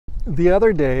The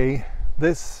other day,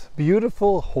 this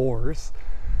beautiful horse,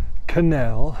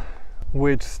 Cannelle,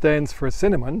 which stands for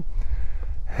cinnamon,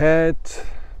 had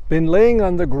been laying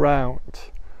on the ground,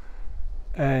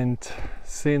 and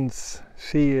since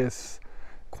she is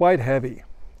quite heavy,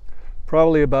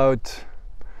 probably about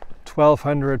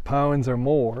 1,200 pounds or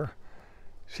more,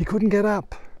 she couldn't get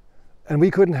up, and we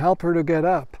couldn't help her to get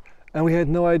up, and we had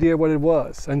no idea what it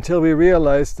was until we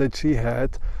realized that she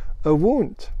had a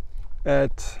wound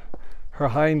at her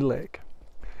hind leg,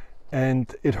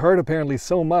 and it hurt apparently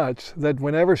so much that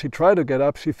whenever she tried to get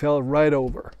up, she fell right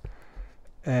over.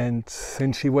 And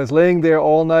since she was laying there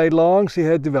all night long, she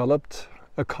had developed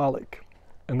a colic,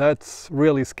 and that's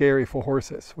really scary for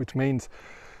horses, which means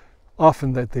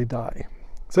often that they die.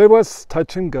 So it was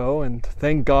touch and go, and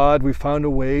thank God we found a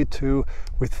way to,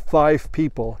 with 5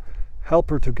 people,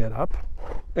 help her to get up.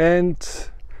 And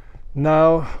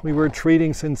now we were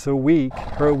treating since a week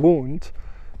her wound,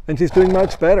 and she's doing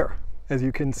much better, as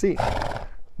you can see.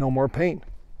 No more pain.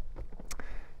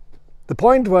 The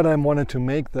point what I wanted to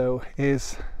make, though,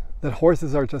 is that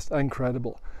horses are just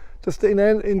incredible. Just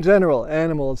in general,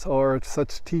 animals are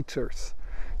such teachers.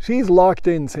 She's locked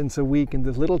in since a week in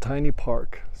this little tiny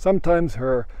park. Sometimes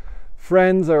her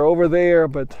friends are over there,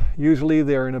 but usually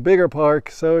they're in a bigger park,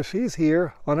 so she's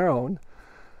here on her own,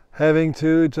 having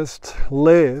to just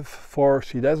live for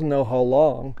she doesn't know how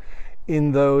long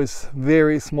in those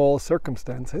very small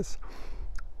circumstances.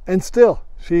 And still,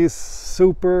 she's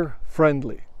super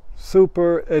friendly,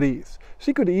 super at ease.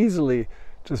 She could easily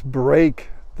just break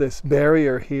this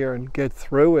barrier here and get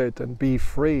through it and be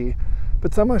free,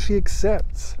 but somehow she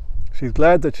accepts. She's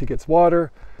glad that she gets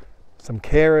water, some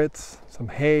carrots, some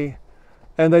hay,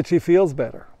 and that she feels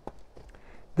better.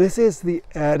 This is the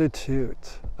attitude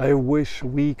I wish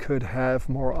we could have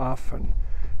more often,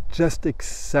 just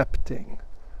accepting.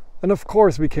 And of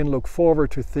course we can look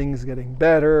forward to things getting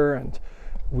better, and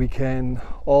we can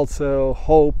also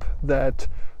hope that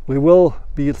we will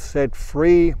be set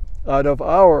free out of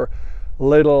our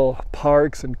little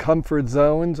parks and comfort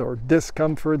zones or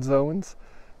discomfort zones.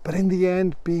 But in the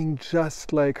end, being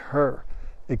just like her,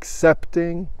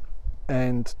 accepting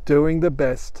and doing the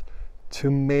best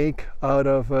to make out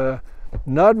of a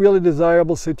not really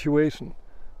desirable situation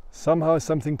somehow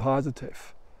something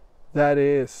positive. That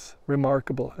is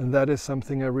remarkable, and that is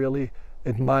something I really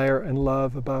admire and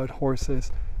love about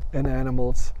horses and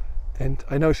animals. And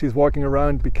I know she's walking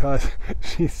around because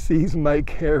she sees my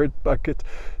carrot bucket,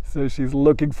 so she's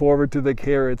looking forward to the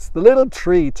carrots, the little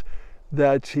treat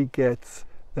that she gets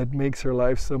that makes her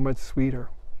life so much sweeter.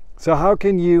 So how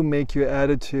can you make your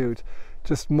attitude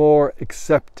just more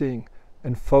accepting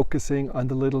and focusing on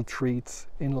the little treats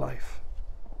in life?